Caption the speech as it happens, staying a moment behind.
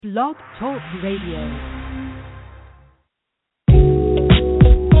Blog Talk Radio.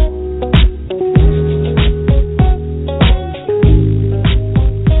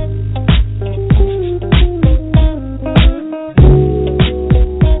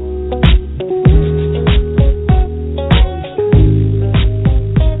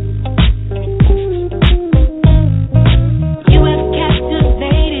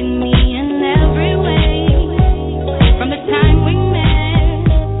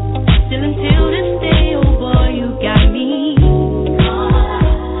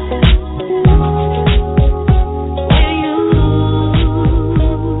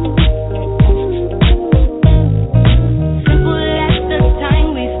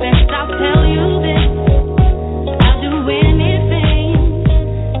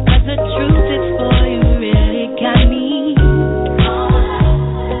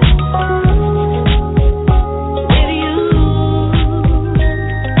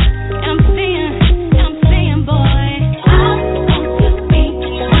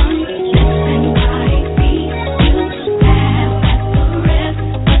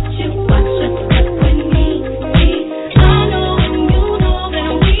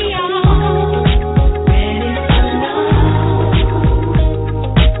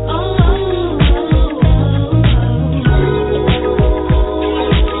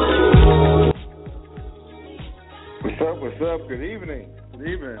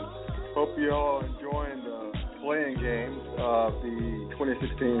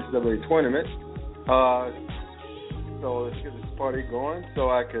 NCAA Tournament. So let's get this party going so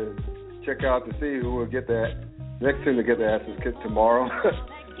I can check out to see who will get that next team to get the asses kicked tomorrow.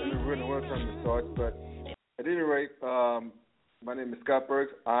 And we're going to work on the starts. But at any rate, my name is Scott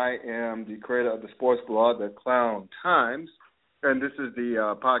Burks. I am the creator of the sports blog, The Clown Times. And this is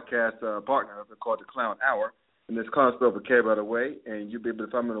the podcast partner of it called The Clown Hour. And this clown spelled with K, by the way. And you'll be able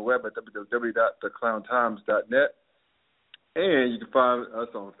to find me on the web at www.theclowntimes.net. And you can find us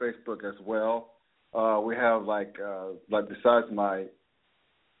on Facebook as well. We have besides my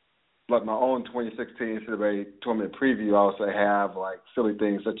own 2016 NCAA Tournament preview, I also have like silly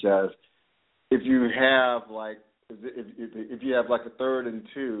things such as if you have if you have like a third and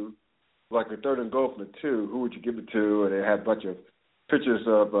two, like a third and goal from the two, who would you give it to? And they had a bunch of pictures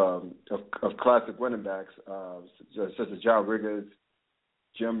of classic running backs such as John Riggins,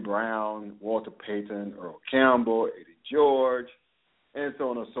 Jim Brown, Walter Payton, Earl Campbell, Eddie George, and so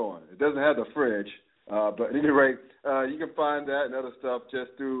on and so on. It doesn't have the fridge, but at any rate, you can find that and other stuff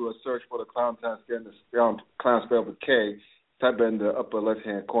just through a search for the Clown Times, Clown spelled with K. Type in the upper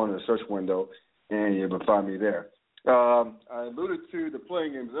left-hand corner of the search window, and you'll find me there. I alluded to the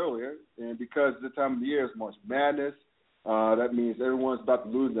playing games earlier, and because the time of the year is March Madness, that means everyone's about to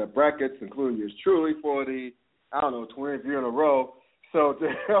lose their brackets, including yours truly, for the, 20th year in a row. So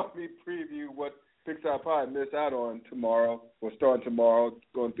to help me preview what picks I'll probably miss out on tomorrow, or starting tomorrow,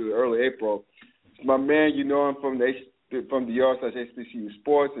 going through early April, it's my man, you know him from the r/HBCU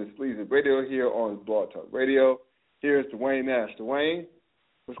Sports and SLZE Radio here on Blog Talk Radio. Here's Duane Nash. Duane,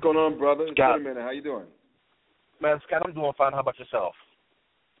 what's going on, brother? It's been a minute. How you doing? Man, Scott, I'm doing fine. How about yourself?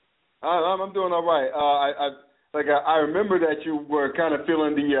 I'm doing all right. I remember that you were kind of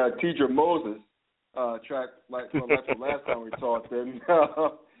feeling the Teacher Moses track like the last time we talked. And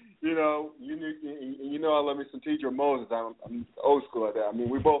you know I love me some Teacher Moses. I'm old school like that. I mean,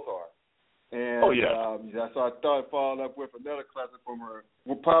 we both are. And, so I thought I'd follow up with another classic from her,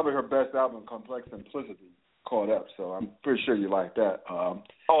 probably her best album, Complex Simplicity, called Up. So I'm pretty sure you like that. I'm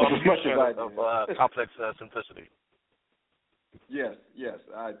a huge fan of Complex Simplicity. Yes,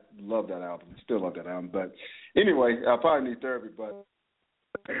 I love that album. Still love that album. But anyway, I probably need therapy. But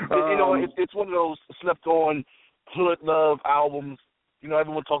it's one of those slept-on hood love albums. You know,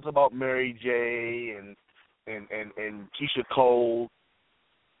 everyone talks about Mary J. and Keisha Cole.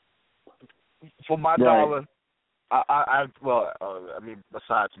 For my dollar,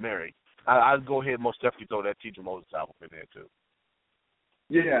 besides Mary, I'd go ahead and most definitely throw that Teacher Moses album in there too.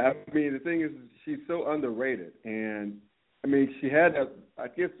 Yeah, I mean, the thing is, she's so underrated, and I mean, she had at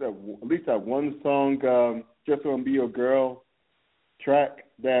least that one song, "Just Wanna Be Your Girl" track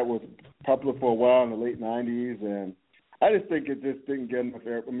that was popular for a while in the late '90s, and I just think it just didn't get enough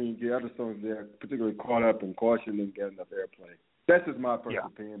air. I mean, the other songs there, particularly "Caught Up" and "Caution," didn't get enough airplay. That's just my personal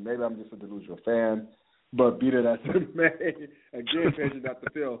opinion. Maybe I'm just a delusional fan, but be that as it may, again, patient Dr.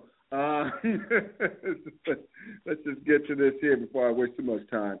 Phil. Let's just get to this here before I waste too much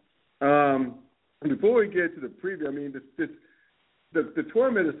time. Before we get to the preview, I mean, the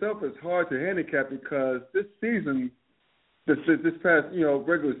tournament itself is hard to handicap because this season, this past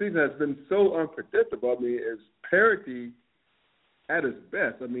regular season has been so unpredictable. I mean, it's parity at its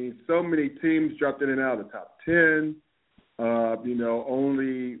best. I mean, so many teams dropped in and out of the top 10.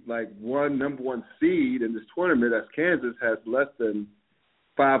 Only like one number one seed in this tournament, as Kansas, has less than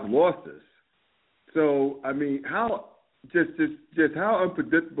 5 losses. So, I mean, how how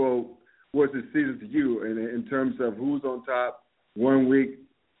unpredictable was this season to you in terms of who's on top one week,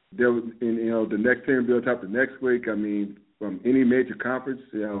 the next team will be on top the next week? I mean, from any major conference,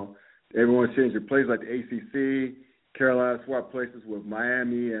 everyone changed their plays, like the ACC. Carolina swapped places with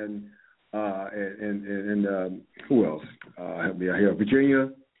Miami and who else? Help me out here.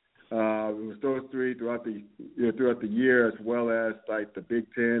 Virginia. It was those three throughout the year, as well as like the Big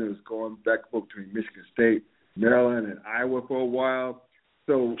Ten. It was going back and forth between Michigan State, Maryland, and Iowa for a while.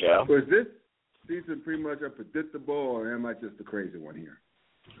 So was this season pretty much unpredictable, or am I just the crazy one here?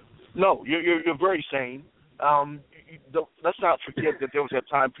 No, you're very sane. Let's not forget that there was that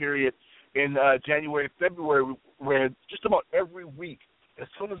time period in January, February, where just about every week, as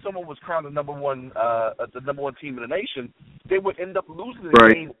soon as someone was crowned the number one team in the nation, they would end up losing a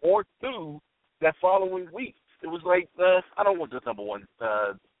game or two that following week. It was like, I don't want this number one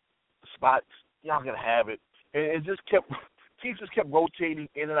spot. Y'all gonna have it, and it just teams just kept rotating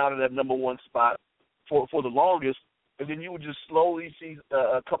in and out of that number one spot for the longest, and then you would just slowly see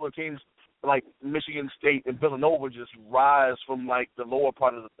a couple of teams like Michigan State and Villanova just rise from like the lower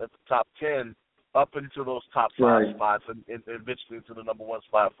part of the top 10 up into those top 5 spots and eventually into the number one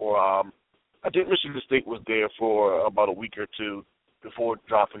spot for I think Michigan State was there for about a week or two before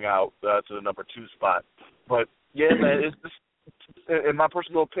dropping out to the number 2 spot. But yeah, man, in my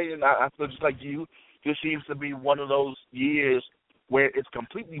personal opinion, I feel just like you. This seems to be one of those years where it's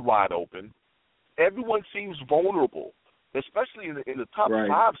completely wide open. Everyone seems vulnerable, especially in the top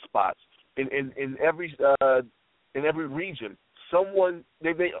 5 spots in every region. Someone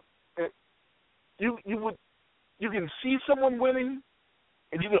you can see someone winning,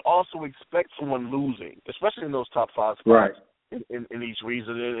 and you can also expect someone losing, especially in those top 5 spots in each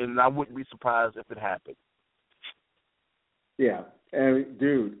region. And I wouldn't be surprised if it happened. Yeah, and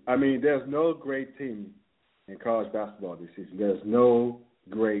dude, I mean, there's no great team in college basketball this season. There's no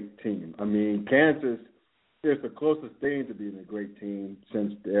great team. I mean, Kansas is the closest thing to being a great team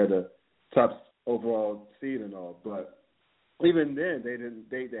since they're the top overall seed and all. But even then, they didn't.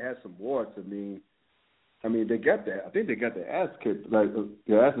 They had some warts. I mean, they got that. I think they got their asses kicked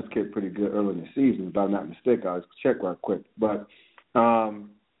pretty good early in the season, if I'm not mistaken. I'll check right quick. But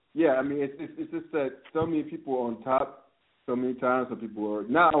yeah, I mean, it's just that so many people are on top. So many times, some people are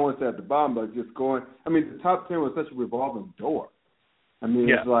not. I want to say at the bottom, but just going. I mean, the top 10 was such a revolving door. I mean,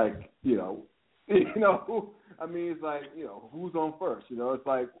 it's like I mean, it's like who's on first? It's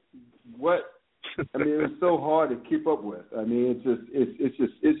like what. I mean, it was so hard to keep up with. I mean, it's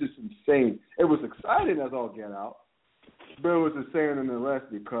just insane. It was exciting as all get out, but it was insane in the rest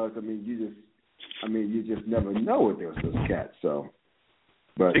because you just never know what those cats. So,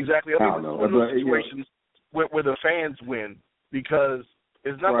 but exactly. I don't know. One of those situations where the fans win because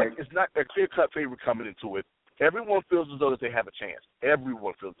it's not like it's not a clear cut favorite coming into it. Everyone feels as though that they have a chance.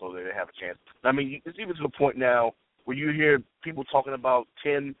 Everyone feels as though they have a chance. I mean, it's even to the point now where you hear people talking about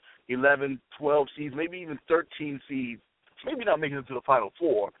 10, 11, 12 seeds, maybe even 13 seeds, maybe not making it to the Final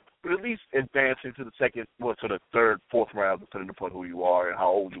Four, but at least advancing to to the third, fourth round, depending upon who you are and how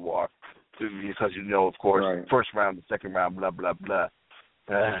old you are. Because of course, first round, the second round, blah, blah, blah.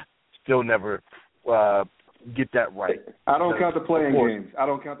 Still never get that right. I don't count the playing games.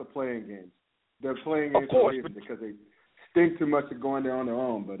 They're playing games for a reason because they stink too much of going there on their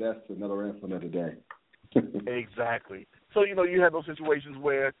own, but that's another rant for another day. Exactly. So, you have those situations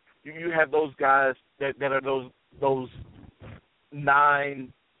where you have those guys that are those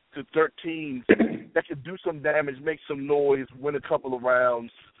 9 to 13 that can do some damage, make some noise, win a couple of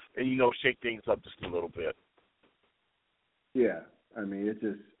rounds, and, shake things up just a little bit. Yeah. I mean, it's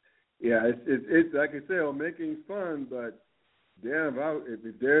like I said, making's fun, but damn,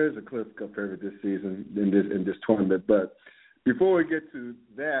 if there is a clear cut favorite this season in this tournament. But before we get to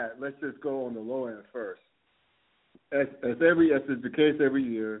that, let's just go on the low end first. As is the case every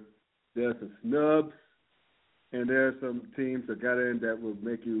year, there's some snubs, and there are some teams that got in that will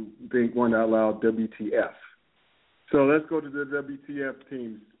make you think one out loud, WTF. So let's go to the WTF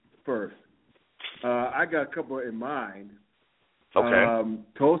teams first. I got a couple in mind. Okay.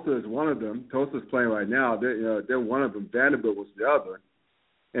 Tulsa is one of them. Tulsa's playing right now. They're one of them. Vanderbilt was the other.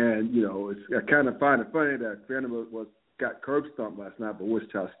 And, I kind of find it funny that Vanderbilt got curb stomped last night by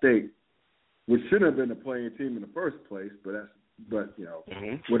Wichita State, which shouldn't have been the playing team in the first place, whatever.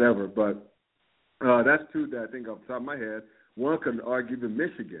 But that's two that I think off the top of my head. One could argue even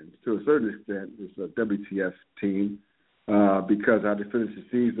Michigan, to a certain extent, is a WTF team. because how they finished the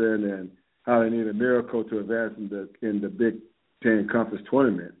season and how they need a miracle to advance in the Big Ten Conference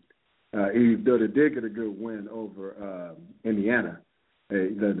Tournament. Even though they did get a good win over Indiana,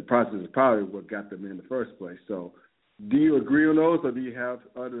 the process is probably what got them in the first place. So do you agree on those, or do you have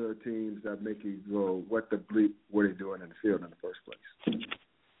other teams that make you go, what the bleep were they doing in the field in the first place?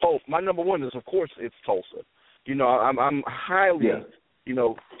 Oh, my number one is, of course, it's Tulsa. You know, I'm highly,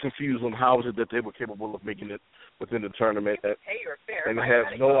 confused on how is it that they were capable of making it within the tournament, and I have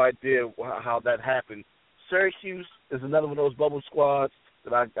no idea how that happened. Syracuse is another one of those bubble squads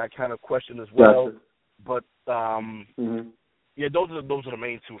that I kind of question as well. Gotcha. But yeah, those are the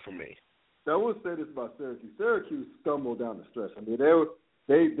main two for me. I will say this about Syracuse. Syracuse stumbled down the stretch. I mean,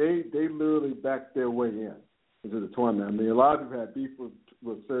 they literally backed their way into the tournament. I mean, a lot of people had beef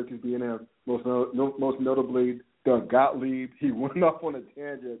with Syracuse being there. Most notably, Doug Gottlieb. He went off on a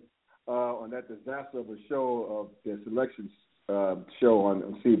tangent on that disaster of a show of the selection show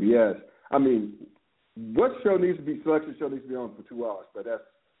on CBS. I mean, what selection show needs to be on for 2 hours? But that's,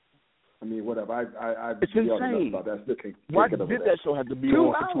 I mean, whatever. It's insane. About that. Why did that show have to be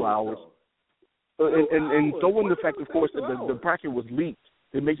on for 2 hours? And throwing the fact, of course, that the bracket was leaked,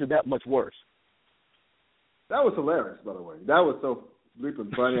 it makes it that much worse. That was hilarious, by the way. That was so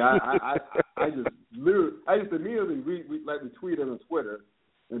bleeping funny. I just immediately retweeted on Twitter,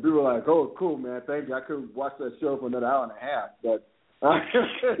 and people were like, "Oh, cool, man, thank you." I couldn't watch that show for another hour and a half, but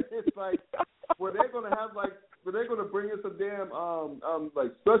it's like, were they going to bring in some damn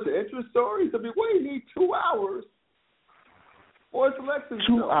like special interest stories? I mean, we need 2 hours for a selection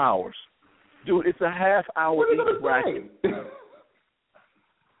show. 2 hours. Dude, it's a half hour each bracket.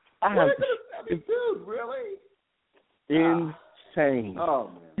 Dude, really? Insane.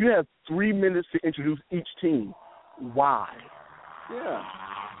 Oh, man. You have 3 minutes to introduce each team. Why? Yeah.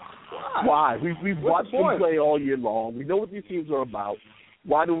 Why? We've watched them play all year long. We know what these teams are about.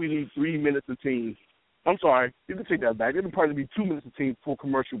 Why do we need 3 minutes a team? I'm sorry. You can take that back. It would probably be 2 minutes a team for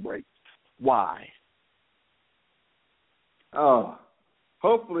commercial break. Why? Oh.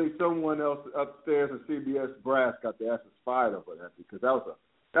 Hopefully someone else upstairs in CBS brass got the asses fired over that, because that was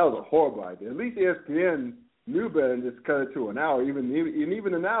a horrible idea. At least ESPN knew better and just cut it to an hour. Even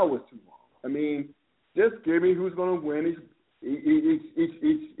an hour was too long. I mean, just give me who's going to win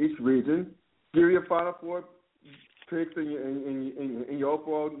each region. Give you your Final Four picks and your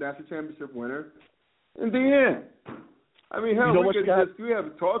overall national championship winner. In the end, I mean, hell, we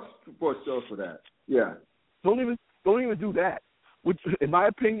have talk sports shows for that. Yeah. Don't even do that. Which, in my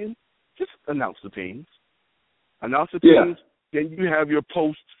opinion, just announce the teams. Announce the teams. Then you have your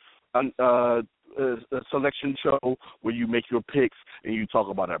post selection show where you make your picks and you talk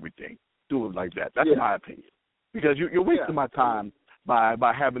about everything. Do it like that. That's my opinion. Because you're wasting my time by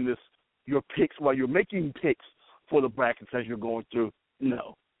having your picks while you're making picks for the brackets as you're going through.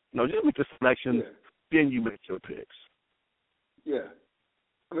 No, just make the selections, then you make your picks. Yeah.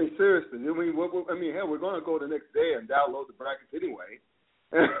 I mean, seriously. Hell, we're going to go the next day and download the brackets anyway.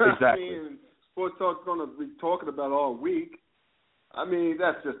 Exactly. I mean, Sports Talk's going to be talking about all week. I mean,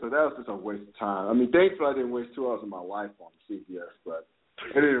 that was just a waste of time. I mean, thankfully I didn't waste 2 hours of my life on CBS, but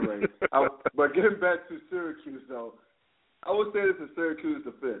at any rate. But getting back to Syracuse, though, I would say this is Syracuse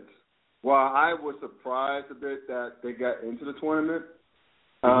defense. While I was surprised a bit that they got into the tournament,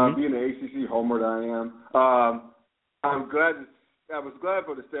 being an ACC homer that I am, I was glad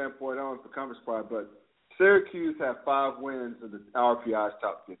for the standpoint, I don't know for conference pride, but Syracuse had 5 wins in the RPI's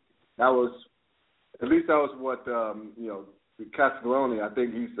top 50. That was what, Castelloni, I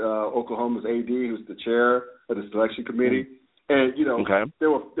think he's Oklahoma's AD, who's the chair of the selection committee. And,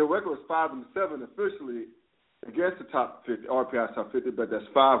 their record was 5-7 officially against the top 50, RPI's top 50, but that's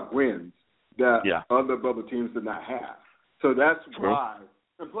 5 wins that other bubble teams did not have. So that's why.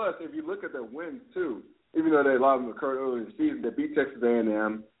 And plus, if you look at their wins, too, even though they allowed them to occur early in the season, they beat Texas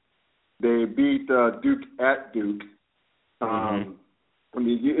A&M. They beat Duke at Duke. I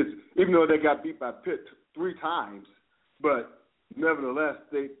mean, even though they got beat by Pitt 3 times, but nevertheless,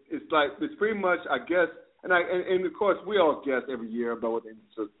 it's pretty much, I guess, and of course we all guess every year about what the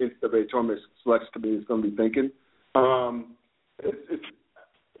NCAA Tournament Selection Committee is going to be thinking. I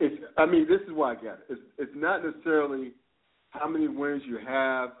mean, this is why I get it. It's not necessarily how many wins you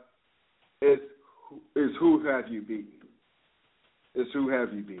have. It's who have you beaten. It's who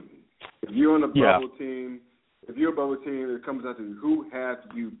have you beaten. If you're on a bubble team, it comes down to who have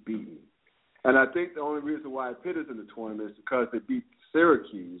you beaten. And I think the only reason why Pitt is in the tournament is because they beat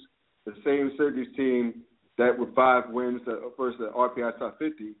Syracuse, the same Syracuse team that with 5 wins versus the RPI top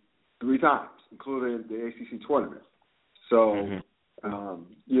 50 3 times, including the ACC tournament. So,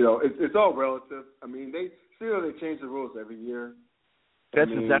 it's all relative. I mean, still they change the rules every year. That's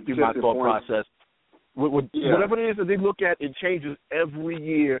exactly my thought process. Whatever it is that they look at, it changes every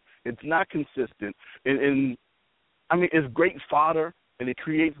year. It's not consistent. And I mean, it's great fodder, and it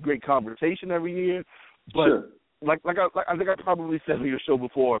creates great conversation every year. But like I think I probably said on your show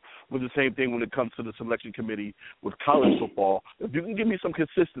before, was the same thing when it comes to the selection committee with college football. If you can give me some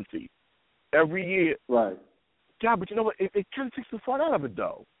consistency every year, right? Yeah, but you know what? It kind of takes the fun out of it,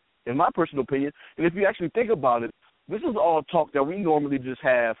 though, in my personal opinion. And if you actually think about it, this is all talk that we normally just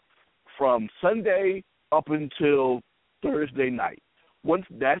have from Sunday up until Thursday night. Once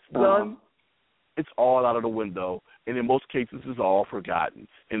that's done, it's all out of the window, and in most cases it's all forgotten,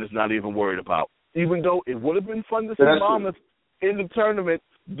 and it's not even worried about. Even though it would have been fun to see Mamas in the tournament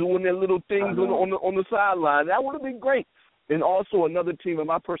doing their little things on the sideline. That would have been great. And also another team, in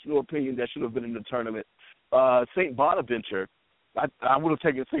my personal opinion, that should have been in the tournament, St. Bonaventure. I would have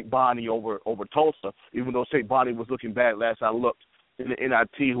taken St. Bonnie over Tulsa, even though St. Bonnie was looking bad last I looked in the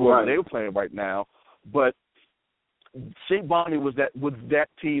NIT, whoever they were playing right now. But St. Bonnie was that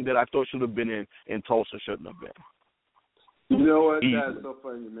team that I thought should have been in, and Tulsa shouldn't have been. You know what? That's so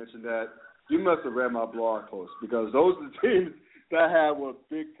funny you mentioned that. You must have read my blog post, because those are the teams that I had were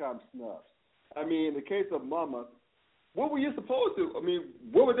big-time snubs. I mean, in the case of Mama, what were you supposed to? I mean,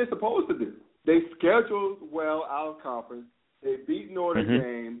 what were they supposed to do? They scheduled well out of conference. They beat Notre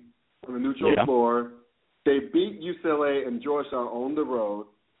Dame on the neutral floor. They beat UCLA and Georgetown on the road.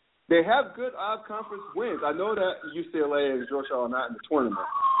 They have good out-of-conference wins. I know that UCLA and Georgetown are not in the tournament,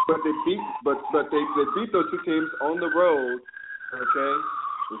 but they beat those two teams on the road. Okay,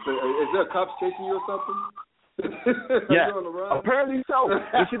 is there cops chasing you or something? Yeah, apparently so.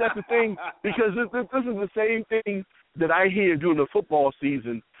 You see, that's the thing, because this is the same thing that I hear during the football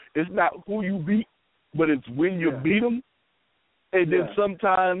season. It's not who you beat, but it's when you beat them. And then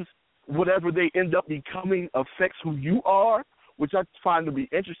sometimes whatever they end up becoming affects who you are, which I find to be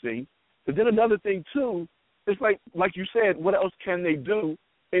interesting. But then another thing, too, is like you said, what else can they do?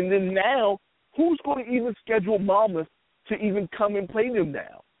 And then now, who's going to even schedule Mamas to even come and play them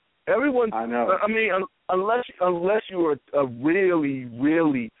now? Everyone, I know. I mean, unless you're a really,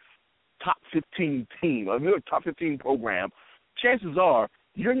 really top 15 team, if you're a top 15 program, chances are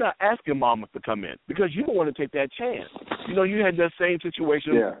you're not asking Mamas to come in because you don't want to take that chance. You know, you had that same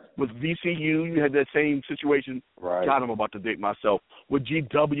situation with VCU. You had that same situation, God, I'm about to date myself, with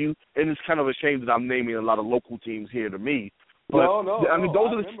GW. And it's kind of a shame that I'm naming a lot of local teams here to me. But, I mean,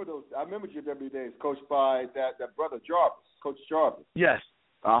 those are those. I remember GW days coached by that brother Jarvis, Coach Jarvis. Yes.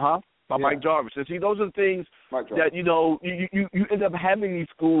 By Mike Jarvis. And see, those are the things that, you know, you end up having these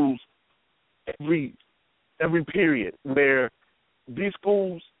schools every period where these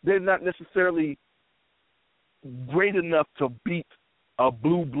schools, they're not necessarily great enough to beat a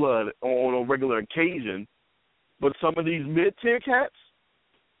blue blood on a regular occasion, but some of these mid-tier cats,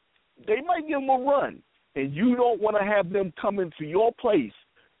 they might give them a run, and you don't want to have them come into your place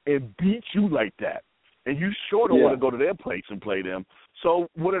and beat you like that, and you sure don't want to go to their place and play them. So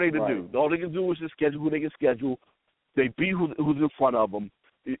what are they to do? All they can do is just schedule who they can schedule. They beat who's in front of them.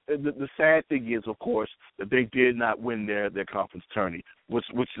 The sad thing is, of course, that they did not win their conference tourney, which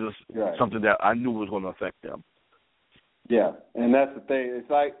is something that I knew was going to affect them. Yeah, and that's the thing. It's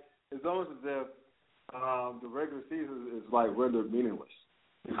like it's almost as if the regular season is like rendered meaningless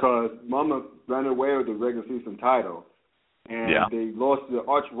because Mama ran away with the regular season title, and they lost to the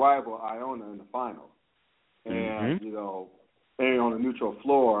arch rival Iona in the final, and you know, and on a neutral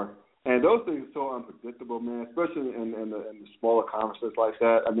floor. And those things are so unpredictable, man, especially in the smaller conferences like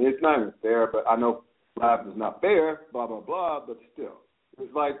that. I mean, it's not even fair, but I know life is not fair, blah, blah, blah, but still.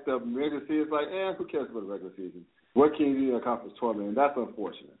 It's like the regular season is like, who cares about the regular season? What can you do in a conference tournament? And that's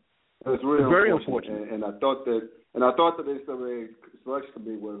unfortunate. It's really very unfortunate. And I thought that the selection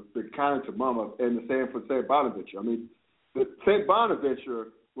committee would be kind to Mama, and the same for St. Bonaventure. I mean, St. Bonaventure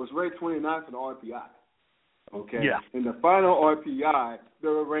was ranked 29th in the RPI. Okay. Yeah. In the final RPI, they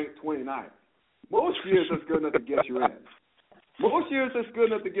were ranked 29th. Most years, that's good enough to get you in.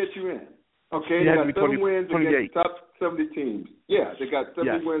 Okay. They got 7 wins against the top 70 teams. Yeah, they got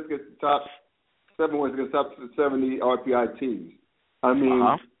 7 wins against the top 7 wins against the top 70 RPI teams. I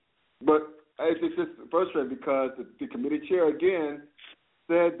mean, but it's just frustrating because the committee chair again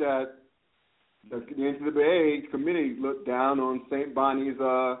said that the NCAA committee looked down on St. Bonnie's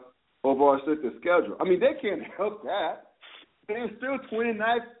overall strength of schedule. I mean, they can't help that. They're still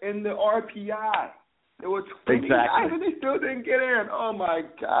 29th in the RPI. They were 29th and they still didn't get in. Oh, my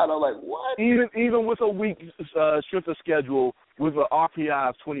God. I'm like, what? Even with a weak strength of schedule, with an RPI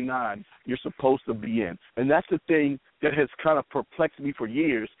of 29, you're supposed to be in. And that's the thing that has kind of perplexed me for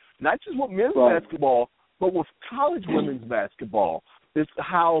years, not just with men's basketball, But with college women's basketball, it's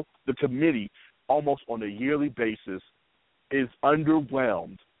how the committee, almost on a yearly basis, is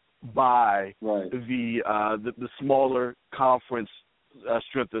underwhelmed by the smaller conference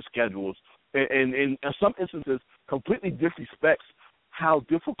strength of schedules, and in some instances completely disrespects how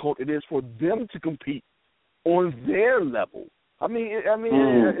difficult it is for them to compete on their level.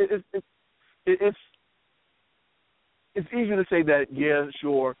 It's easy to say that, yeah,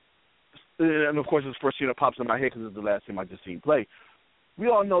 sure, and of course it's the first thing that pops in my head because it's the last team I just seen play. We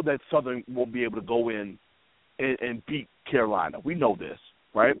all know that Southern won't be able to go in and beat Carolina. We know this,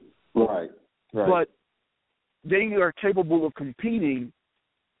 right? Right. But they are capable of competing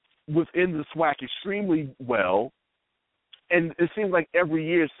within the SWAC extremely well, and it seems like every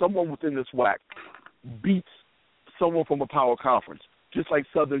year someone within the SWAC beats someone from a power conference, just like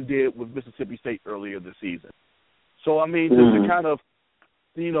Southern did with Mississippi State earlier this season. So, I mean, to kind of,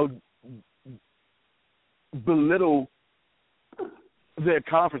 belittle their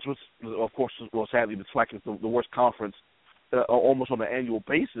conference, which, of course, well, sadly, the SWAC is the worst conference almost on an annual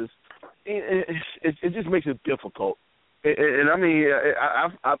basis, it just makes it difficult. And I mean,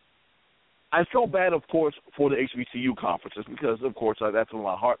 I feel bad, of course, for the HBCU conferences because, of course, that's where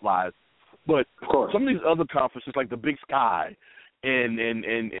my heart lies. But some of these other conferences, like the Big Sky and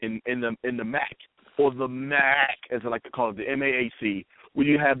the MAC, or the MAC, as I like to call it, the MAAC, where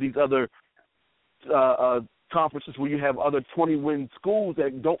you have these other conferences where you have other 20-win schools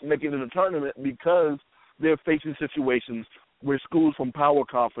that don't make it in the tournament because they're facing situations where schools from power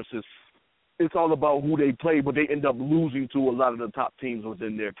conferences, it's all about who they play, but they end up losing to a lot of the top teams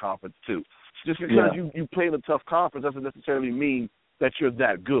within their conference too. Just because you play in a tough conference doesn't necessarily mean that you're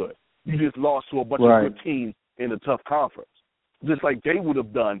that good. You just lost to a bunch of good teams in a tough conference, just like they would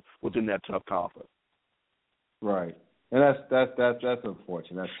have done within that tough conference. Right, and that's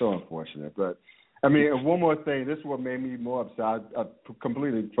unfortunate. That's so unfortunate. But I mean, one more thing. This is what made me more upset. I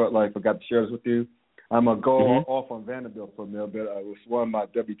completely forgot to share this with you. I'm gonna go off on Vanderbilt for a little bit. It was one of my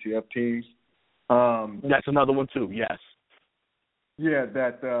WTF teams. That's another one too. Yes. Yeah,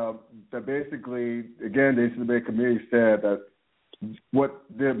 that basically, again, the NCAA committee said that what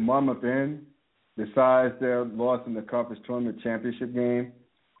did Monmouth in, besides their loss in the conference tournament championship game,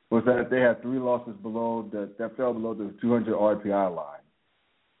 was that they had 3 losses below that fell below the 200 RPI line.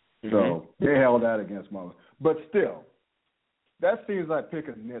 So they held that against Monmouth. But still, that seems like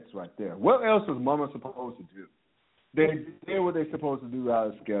picking nits right there. What else was Monmouth supposed to do? They did what they're supposed to do out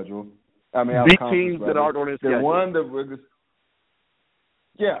of schedule. I mean, beat teams that aren't on the schedule. They won the.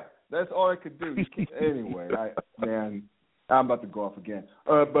 Yeah, that's all I could do. Anyway, I'm about to go off again.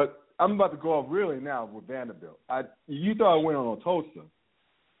 But I'm about to go off really now with Vanderbilt. You thought I went on Tulsa.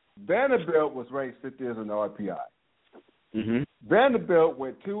 Vanderbilt was ranked 50th in the RPI. Vanderbilt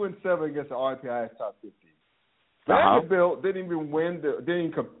went 2-7 against the RPI's top 50. Vanderbilt didn't even win.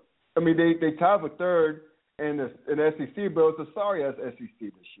 They tied for third in the SEC, but it was a sorry-ass SEC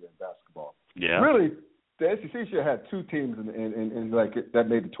this year in basketball. Yeah. Really, the SEC should have had 2 teams that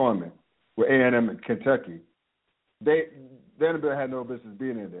made the tournament, with A&M and Kentucky. Vanderbilt had no business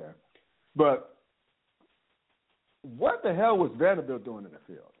being in there. But what the hell was Vanderbilt doing in the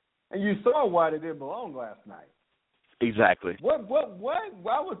field? And you saw why they didn't belong last night. Exactly. Why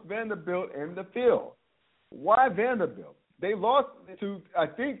was Vanderbilt in the field? Why Vanderbilt? They lost to, I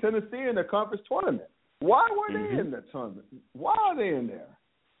think, Tennessee in the conference tournament. Why were they in the tournament? Why are they in there?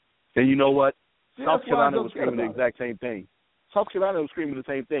 And you know what? South Carolina was screaming the exact same thing. South Carolina was screaming the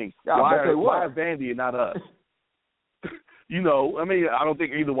same thing. Why Vandy and not us? I don't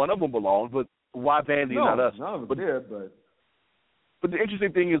think either one of them belongs, but why Vandy and not us? None of them did, But the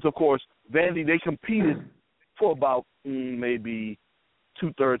interesting thing is, of course, Vandy, they competed for about maybe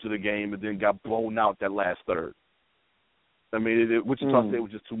 2/3 of the game and then got blown out that last third. I mean, Wichita State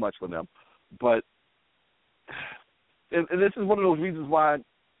was just too much for them. But and this is one of those reasons why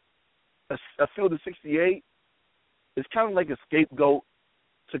a field of 68 is kind of like a scapegoat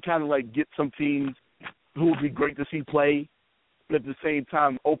to kind of like get some teams who would be great to see play, but at the same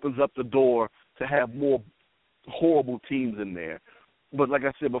time opens up the door to have more horrible teams in there. But like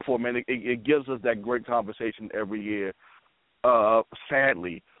I said before, man, it gives us that great conversation every year,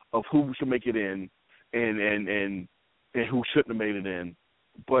 sadly, of who should make it in and who shouldn't have made it in.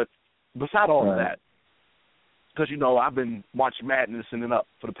 But beside all of that, because, I've been watching Madness and up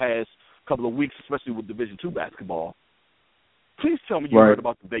for the past couple of weeks, especially with Division II basketball. Please tell me you heard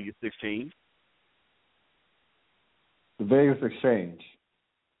about the Vegas 16. The Vegas Exchange.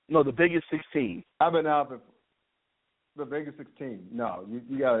 No, the Vegas 16. I've been out the Vegas 16. No,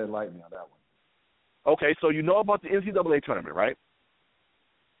 you got to enlighten me on that one. Okay, so you know about the NCAA Tournament, right?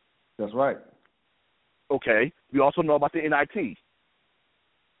 That's right. Okay. We also know about the NIT.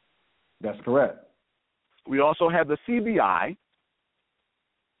 That's correct. We also have the CBI.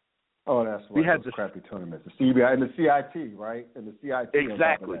 Oh, that's right. We had those crappy tournaments. The CBI and the CIT, right? And the CIT exactly. on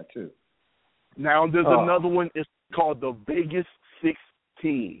top of that too. Now there's another one. It's called the Vegas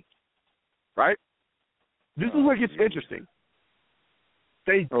 16. Right? This is where it gets interesting.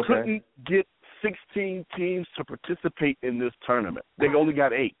 They couldn't get 16 teams to participate in this tournament. They only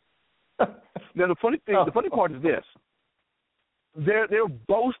got 8. Now the funny part is this: they're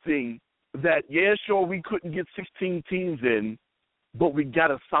boasting that sure we couldn't get 16 teams in, but we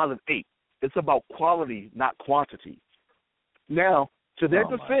got a solid 8. It's about quality, not quantity. Now, to their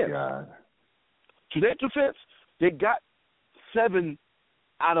defense, they got 7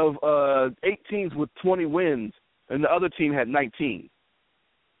 out of 8 teams with 20 wins, and the other team had 19.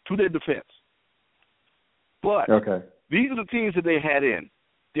 To their defense. But these are the teams that they had in.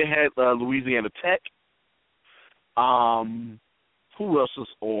 They had Louisiana Tech. Who else is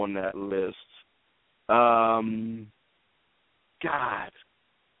on that list? I'm trying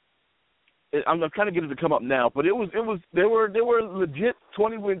to get it to come up now, but they were legit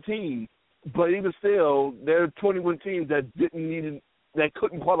 20-win teams, but even still, they're 20-win teams that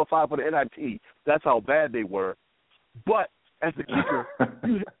couldn't qualify for the NIT. That's how bad they were. But as the kicker,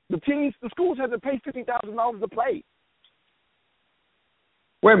 the schools had to pay $50,000 to play.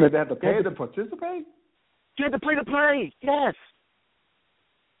 Wait a minute, they had to pay to participate? They had to pay to play, yes.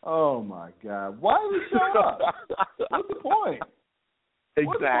 Oh, my God. Why do we show up? What's the point? Exactly.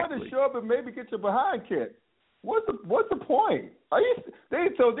 What's the point to show up and maybe get your behind kicked? What's the point?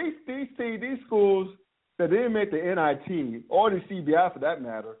 These schools that didn't make the NIT, or the CBI for that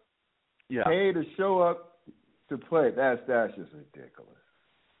matter, pay to show up to play. That's just ridiculous.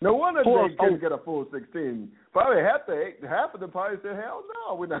 No wonder they couldn't get a full 16. Probably half of them probably said, hell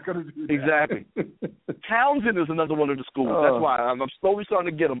no, we're not going to do that. Exactly. Townsend is another one of the schools. That's why I'm slowly starting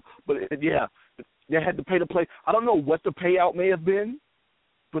to get them. But, they had to pay to play. I don't know what the payout may have been,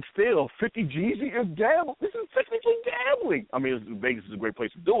 but still, 50 G's is gambling. This is technically gambling. I mean, Vegas is a great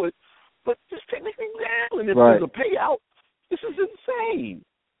place to do it, but it's technically gambling. If there's a payout, this is insane.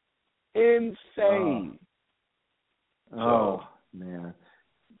 Insane. Man,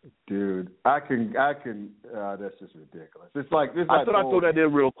 dude, I can. That's just ridiculous. It's like I thought I'd throw that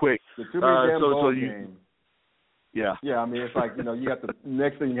in real quick. The too many bowl game. Yeah. Yeah, I mean, it's like you got the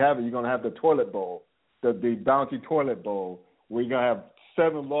next thing you have you're gonna have the toilet bowl, the bounty toilet bowl, where you're gonna have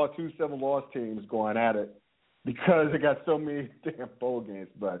 7 loss teams going at it because they got so many damn bowl games.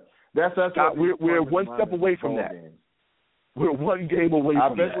 But that's we're one step away from that. Games. We're one game away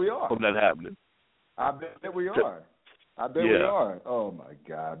from that happening. I bet we are. We are. Oh my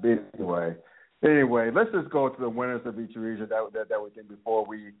God. Anyway, let's just go to the winners of each region that we did before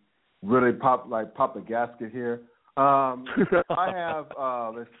we really pop the gasket here. I have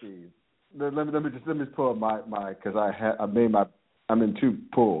let's see. Let me just pull up my because I'm in 2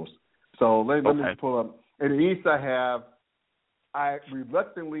 pools. So let me just pull up. In the East, I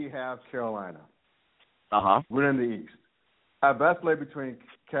reluctantly have Carolina. Winning the East. I vacillate between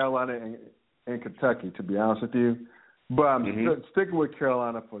Carolina and Kentucky, to be honest with you. But I'm sticking with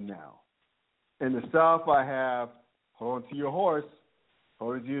Carolina for now. In the South, I have, hold on to your horse,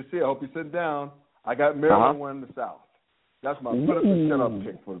 hold on to your seat. I hope you're sitting down. I got Maryland winning the South. That's my shut-up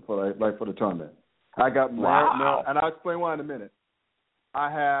pick for the tournament. I got Maryland, and I'll explain why in a minute. I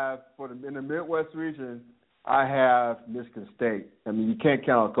have, in the Midwest region, I have Michigan State. I mean, you can't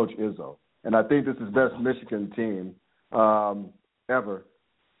count on Coach Izzo. And I think this is the best Michigan team ever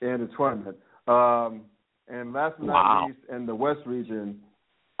in the tournament. And last but not least, in the West region,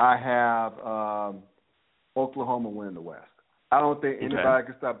 I have Oklahoma winning the West. I don't think anybody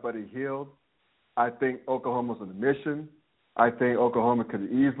can stop Buddy Hield. I think Oklahoma's on a mission. I think Oklahoma could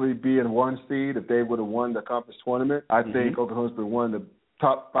easily be in 1 seed if they would have won the conference tournament. I think Oklahoma's been one of the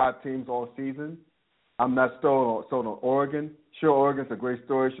top 5 teams all season. I'm not sold on Oregon. Sure, Oregon's a great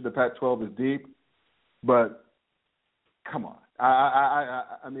story. Sure, the Pac-12 is deep. But come on.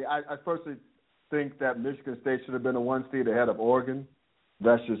 I mean, I personally think that Michigan State should have been a 1 seed ahead of Oregon.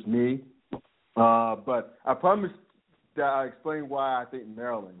 That's just me. But I promise that I explain why I think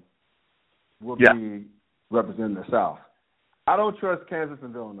Maryland will be representing the South. I don't trust Kansas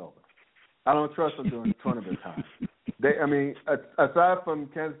and Villanova. I don't trust them during tournament time. Aside from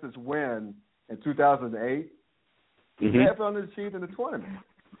Kansas' win in 2008, they have underachieved in the tournament.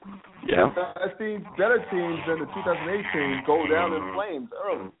 Yeah. I've seen better teams than the 2008 team go down in flames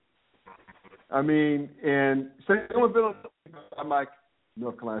early. I mean, and same with Villanova. I'm like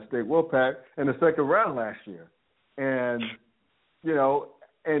North Carolina State Wolfpack in the second round last year. And,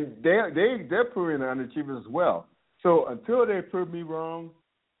 and they're proving underachievers as well. So until they prove me wrong,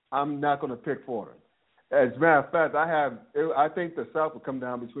 I'm not going to pick for them. As a matter of fact, I think the South will come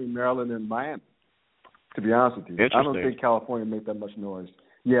down between Maryland and Miami. To be honest with you, I don't think California make that much noise.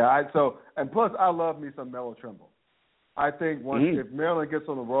 Yeah, and plus I love me some Melo Trimble. I think if Maryland gets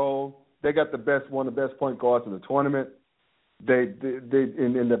on the roll, they got one of the best point guards in the tournament. They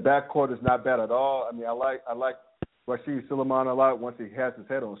in the backcourt is not bad at all. I mean, I like Rashid Suleiman a lot once he has his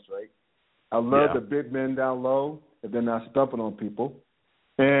head on straight. I love the big men down low if they're not stumping on people,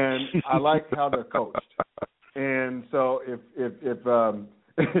 and I like how they're coached. And so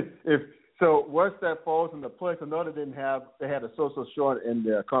so once that falls into place, I know they had a so-so short in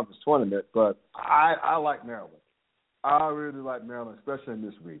their conference tournament, but I like Maryland. I really like Maryland, especially in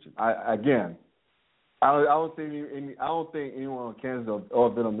this region. I don't think anyone on Kansas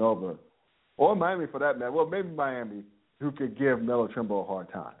or Villanova or Miami for that matter. Well, maybe Miami, who could give Melo Trimble a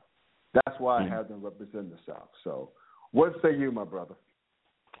hard time. That's why I have them represent the South. So, what say you, my brother?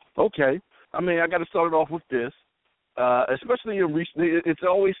 Okay. I mean, I got to start it off with this. Especially in recent, it's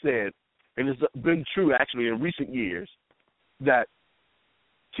always said, and it's been true actually in recent years, that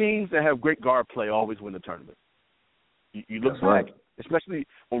teams that have great guard play always win the tournament. You look back, right, especially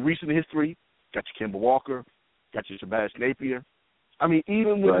on recent history, got your Kemba Walker, got your Shabazz Napier. I mean,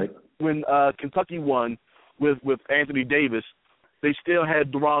 even when Kentucky won with Anthony Davis, they still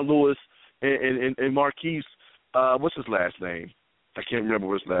had Deron Lewis and Marquise. What's his last name? I can't remember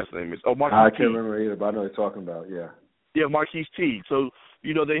what his last name is. Oh, Marquise I can't remember either, but I know what you're talking about, yeah. Yeah, Marquise Teague. So,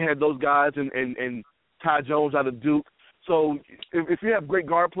 they had those guys and Ty Jones out of Duke. So, if you have great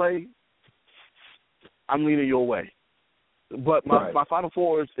guard play, I'm leaning your way. But my Final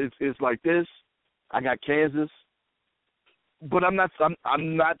Four is like this. I got Kansas, but I'm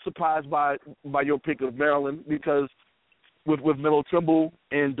not surprised by your pick of Maryland because with Melo Trimble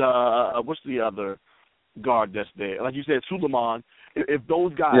and what's the other guard that's there? Like you said, Suleiman. If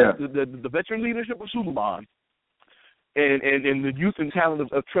those guys, the veteran leadership of Suleiman and the youth and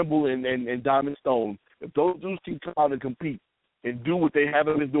talent of Trimble and Diamond Stone, if those dudes can come out and compete and do what they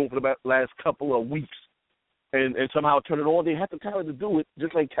haven't been doing for the last couple of weeks, and somehow turn it on, they have the talent to do it,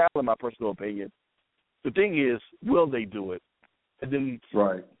 just like Cal, in my personal opinion. The thing is, will they do it? And then,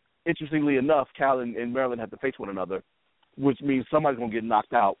 interestingly enough, Cal and Maryland have to face one another, which means somebody's going to get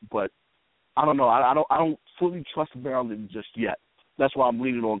knocked out. But I don't know. I don't fully trust Maryland just yet. That's why I'm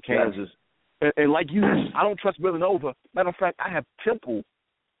leaning on Kansas. And like you, I don't trust Villanova. Matter of fact, I have Temple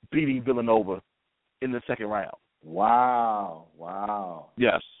beating Villanova in the second round. Wow.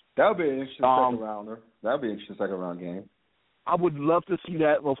 Yes. That would be an interesting second rounder. That would be an interesting second round game. I would love to see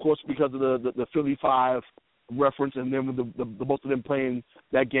that, of course, because of the Philly 5 reference, and then with the both of them playing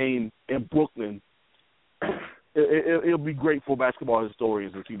that game in Brooklyn. It'll be great for basketball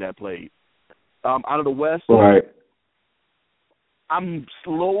historians to see that played. Out of the West, I'm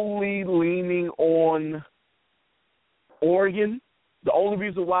slowly leaning on Oregon. The only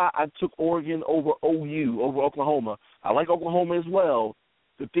reason why I took Oregon over OU, over Oklahoma, I like Oklahoma as well.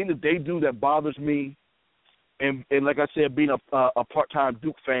 The thing that they do that bothers me, and like I said, being a part-time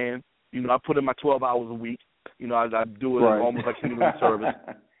Duke fan, I put in my 12 hours a week. I do it almost like community service.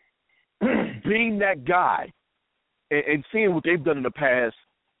 Being that guy and seeing what they've done in the past,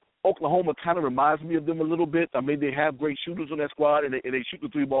 Oklahoma kind of reminds me of them a little bit. I mean, they have great shooters on that squad, and they shoot the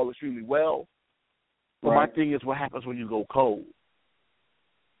three ball extremely well. But my thing is, what happens when you go cold?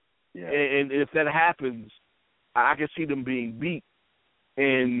 Yeah. And if that happens, I can see them being beat.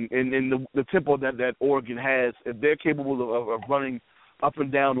 And the tempo that Oregon has, if they're capable of running up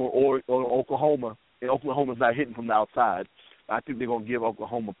and down on Oklahoma, and Oklahoma's not hitting from the outside, I think they're going to give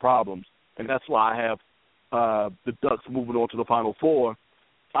Oklahoma problems. And that's why I have the Ducks moving on to the Final Four.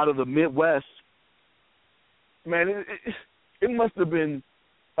 Out of the Midwest, man, it must have been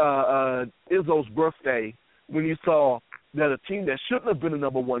Izzo's birthday when you saw that a team that shouldn't have been a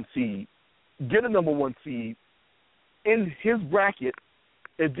number one seed get a number one seed in his bracket,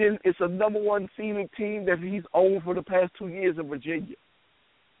 and then it's a number one seeded team that he's owned for the past 2 years in Virginia.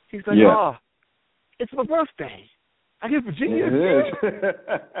 He's like, it's my birthday. I get Virginia again?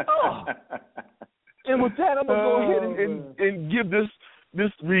 And with that, I'm going to go ahead and give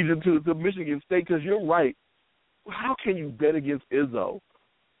this region to Michigan State, because you're right. How can you bet against Izzo?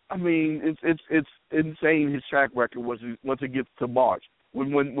 I mean, it's insane, his track record once it gets to March.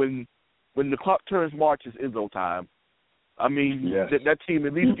 When the clock turns March, it's Izzo time. I mean, that team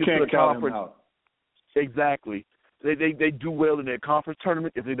at least gets to the conference. Exactly. They do well in their conference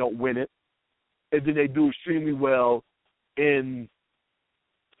tournament if they don't win it, and then they do extremely well in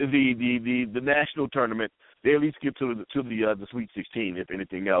the national tournament they at least get to the Sweet 16, if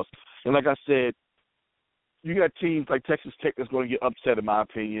anything else. And like I said, you got teams like Texas Tech that's going to get upset, in my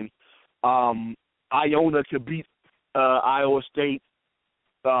opinion. Iona could beat Iowa State.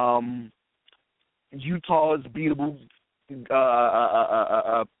 Utah is beatable, even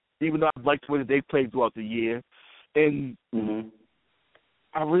though I like the way that they played throughout the year. And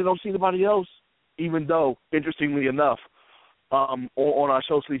I really don't see anybody else, even though, interestingly enough, on our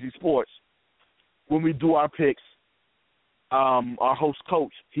show, SLZE Sports, when we do our picks, our host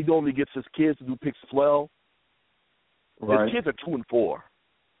coach, he normally gets his kids to do picks as well. Right. His kids are 2-4,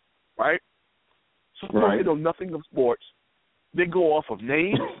 right? So they know nothing of sports. They go off of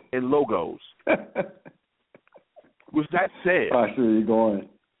names and logos. With that said, I see where you're going.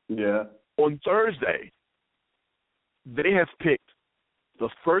 Yeah. On Thursday, they have picked the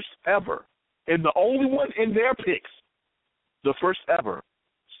first ever, and the only one in their picks, the first ever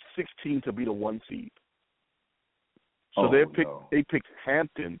 16 to be the 1 seed. So they picked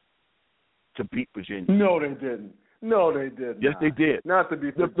Hampton to beat Virginia. No, they didn't. Yes, they did. Not to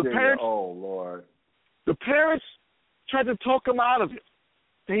beat Virginia. The parents, oh, Lord. The parents tried to talk them out of it.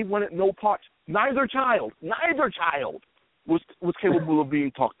 They wanted no part. Neither child was capable of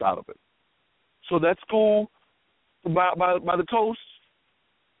being talked out of it. So that school by the coast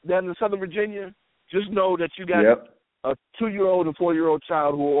down in Southern Virginia, just know that you got a 2-year-old and 4-year-old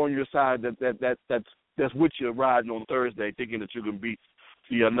child who are on your side that's with you riding on Thursday, thinking that you can beat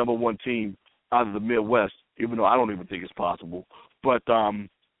the number 1 team out of the Midwest, even though I don't even think it's possible. But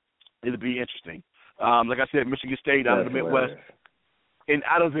it'll be interesting. Like I said, Michigan State out of the Midwest. And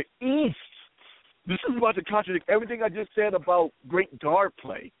out of the East, this is about to contradict everything I just said about great guard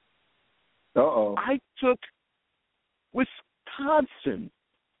play. Uh-oh. I took Wisconsin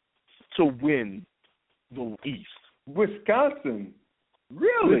to win the East. Wisconsin?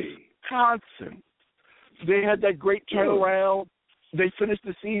 Really? Wisconsin. They had that great turnaround. They finished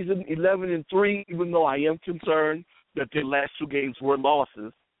the season 11-3, even though I am concerned that their last 2 games were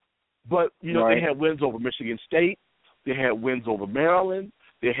losses. But, you know, they had wins over Michigan State. They had wins over Maryland.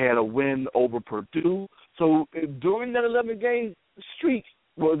 They had a win over Purdue. So during that 11-game streak,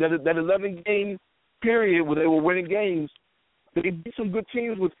 well, that 11-game period where they were winning games, they beat some good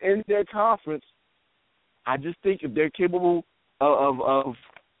teams within their conference. I just think if they're capable of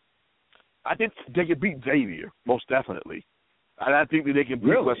I think they can beat Xavier, most definitely. And I think that they can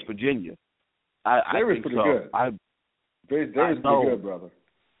beat West Virginia. I think pretty so. good. Xavier's pretty good, brother.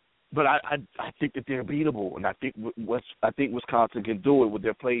 But I think that they're beatable, and I think Wisconsin can do it with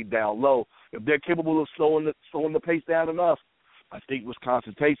their play down low. If they're capable of slowing the pace down enough, I think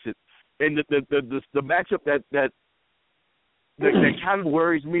Wisconsin takes it. And the matchup that kind of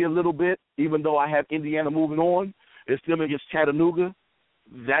worries me a little bit, even though I have Indiana moving on, is them against Chattanooga.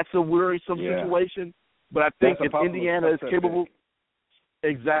 That's a worrisome situation. But I think if Indiana is capable,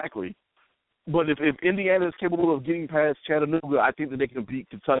 exactly. But if Indiana is capable of getting past Chattanooga, I think that they can beat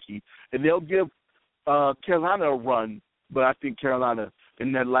Kentucky. And they'll give Carolina a run, but I think Carolina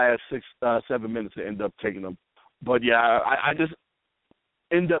in that last 6-7 minutes will end up taking them. But, yeah, I just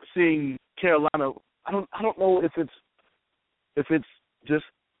end up seeing Carolina. I don't know if it's just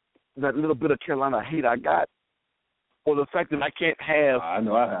that little bit of Carolina hate I got, or the fact that I can't have I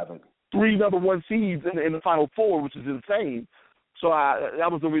know I haven't 3 number 1 seeds in the Final Four, which is insane. So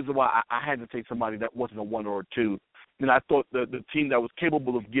that was the reason why I had to take somebody that wasn't a 1 or a 2. And I thought the team that was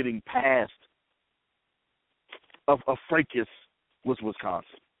capable of getting past a fracas was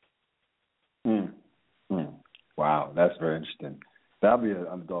Wisconsin. Wow, that's very interesting. That'll be an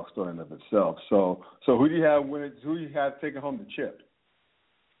underdog story in of itself. So who do you have winning? Who do you have taking home the chip?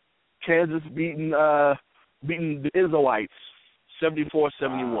 Kansas beating the Izzoites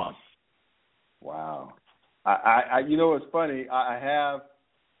 74-71. Wow. I you know, it's funny. I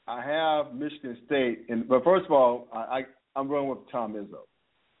have Michigan State, but first of all, I'm going with Tom Izzo.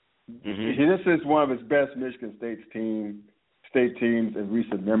 Mm-hmm. This is one of his best Michigan State teams in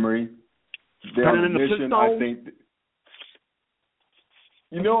recent memory. They're on a mission, I think.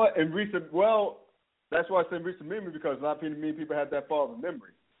 You know what? That's why I said recent memory, because not many people have that far of a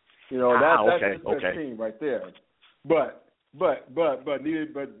memory. You know, that's the best team right there. But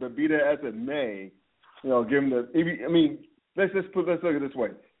be that as it may, you know, give them let's look at it this way.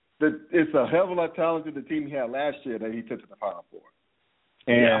 It's a hell of a lot talented the team he had last year that he took to the Final Four.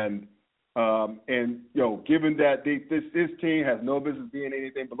 And you know, given that this team has no business being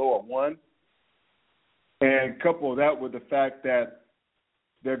anything below a 1, and couple that with the fact that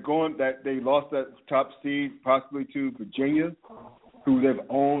they lost that top seed possibly to Virginia, who they've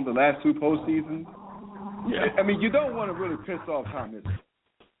owned the last 2 postseasons. Yeah. I mean, you don't want to really piss off Tom Izzo.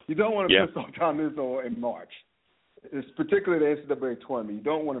 You don't want to piss off Tom Izzo in March. It's particularly the NCAA tournament. You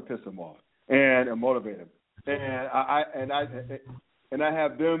don't want to piss him off and motivate him. And I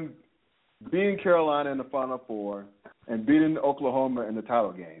have them beating Carolina in the Final Four and beating Oklahoma in the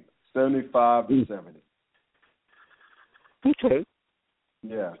title game, 75-70. Okay.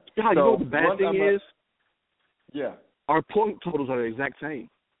 Yeah. Yeah, you know what the bad thing is? Yeah. Our point totals are the exact same.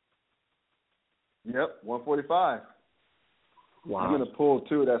 Yep, 145. Wow. I'm gonna pull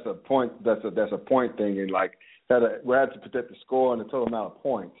too. That's a point. That's a point thing, and like we had to protect the score and the total amount of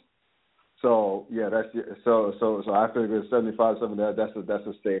points. So yeah, that's so I figure 75-70. That's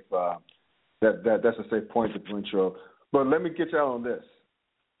a safe that's a safe point differential. But let me get y'all on this.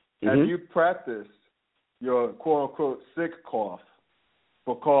 Have you practiced your quote unquote sick cough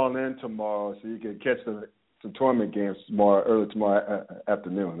for calling in tomorrow so you can catch some tournament games early tomorrow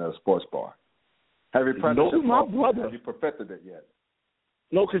afternoon at a sports bar? Have you practiced it? My brother. Have you perfected it yet?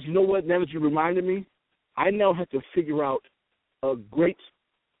 No, because you know what? Now that you reminded me, I now have to figure out a great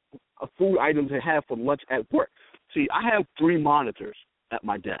food item to have for lunch at work. See, I have 3 monitors at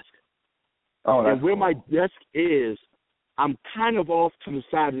my desk. Oh, that's and where cool. my desk is, I'm kind of off to the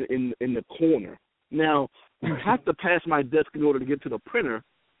side in the corner. Now, you have to pass my desk in order to get to the printer,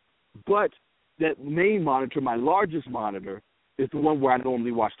 but that main monitor, my largest monitor, is the one where I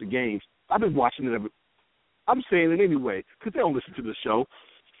normally watch the games. I've been watching it I'm saying it anyway because they don't listen to the show.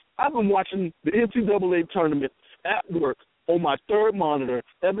 I've been watching the NCAA tournament at work on my 3rd monitor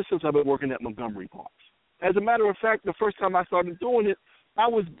ever since I've been working at Montgomery Parks. As a matter of fact, the first time I started doing it, I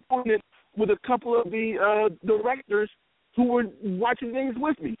was doing it with a couple of the directors who were watching games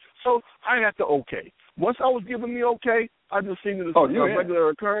with me. So I had to okay. Once I was given the okay, I just seen it as a regular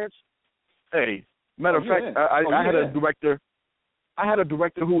occurrence. Hey, matter of fact, I had a director. I had a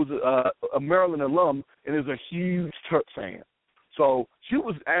director who was a Maryland alum and is a huge Terp fan. So she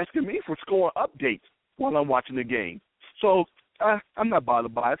was asking me for score updates while I'm watching the game. So I'm not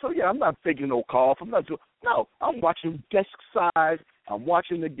bothered by it. So, yeah, I'm not faking no cough. I'm watching desk side. I'm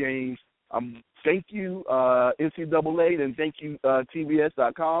watching the games. Thank you, NCAA, and thank you,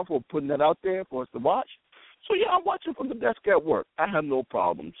 TBS.com, for putting that out there for us to watch. So, yeah, I'm watching from the desk at work. I have no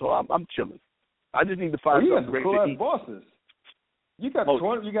problem. So I'm chilling. I just need to find something great to eat. Bosses. You got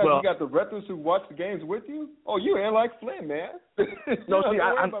the veterans who watch the games with you? Oh, you ain't like Flynn, man.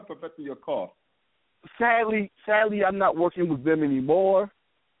 I'm about perfecting your cough. Sadly, I'm not working with them anymore.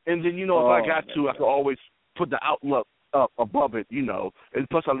 And then, if I got to, I could always put the outlook up above it, And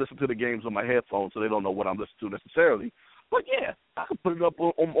plus, I listen to the games on my headphones, so they don't know what I'm listening to necessarily. But yeah, I can put it up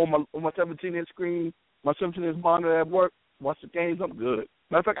on my 17-inch screen, my 17-inch monitor at work. Watch the games. I'm good.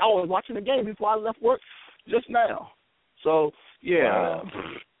 Matter of fact, I was watching the game before I left work just now. So, yeah,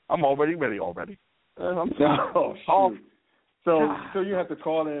 I'm already ready already. So you have to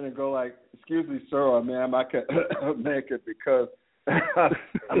call in and go like, excuse me, sir, or ma'am, I can't make it because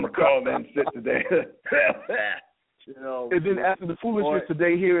I'm a call in sit today. And then after the foolishness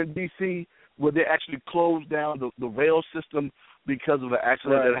today here in D.C., where they actually closed down the rail system because of an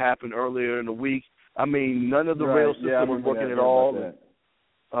accident that happened earlier in the week. I mean, none of the rail system was working at all.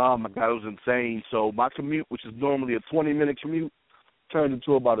 Oh, my God, it was insane. So my commute, which is normally a 20-minute commute, turned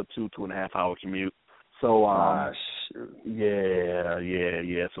into about a 2.5-hour commute. So, yeah.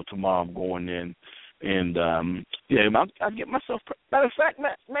 So tomorrow I'm going in. And, I get myself – matter of fact,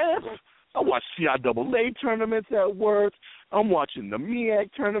 man, I watch CIAA tournaments at work. I'm watching the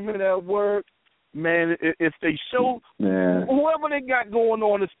MEAC tournament at work. Man, if they show whoever they got going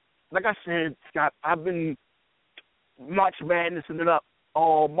on, like I said, Scott, I've been March Madnessing it up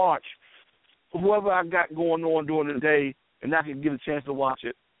all March. Whoever I got going on during the day and I can get a chance to watch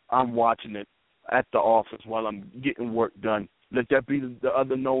it, I'm watching it at the office while I'm getting work done. Let that be the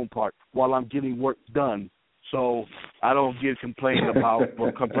other known part, while I'm getting work done. So I don't get complaining about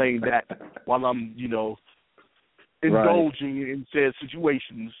or complain that while I'm, indulging in said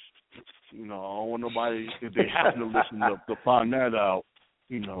situations. I don't want nobody, if they happen to listen, to find that out.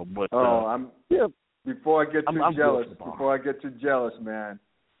 But before I get too jealous, man,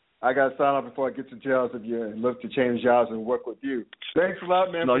 I got to sign up before I get too jealous of you and look to change jobs and work with you. Thanks a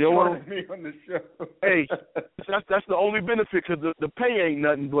lot, man, for joining me on the show. Hey, that's the only benefit because the pay ain't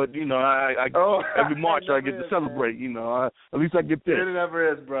nothing, but, every March I get to celebrate, at least I get this. It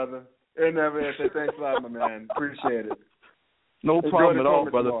never is, brother. It never is. Hey, thanks a lot, my man. Appreciate it. No problem at all,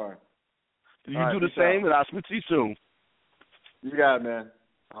 brother. Tomorrow. You do the same, and I'll speak to you soon. You got it, man.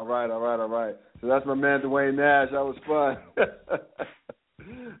 All right. So that's my man, Duane Nash. That was fun.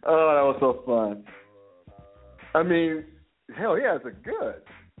 Oh, that was so fun. I mean, hell yeah, it's a good.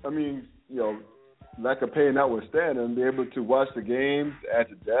 I mean, lack of pay notwithstanding, be able to watch the games at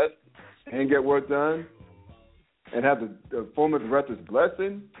your desk and get work done and have the former director's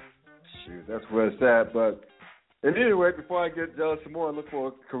blessing, shoot, that's where it's at. But at any rate, before I get jealous some more and look for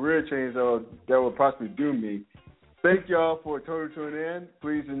a career change that will possibly do me, thank y'all for tuning in.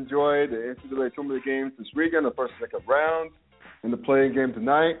 Please enjoy the NCAA Tournament games this weekend, the first and second rounds, and the playing game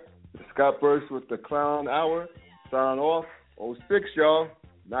tonight. Scott Burst with the Clown Hour. Sign off. 06, y'all.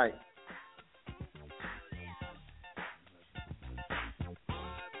 Night.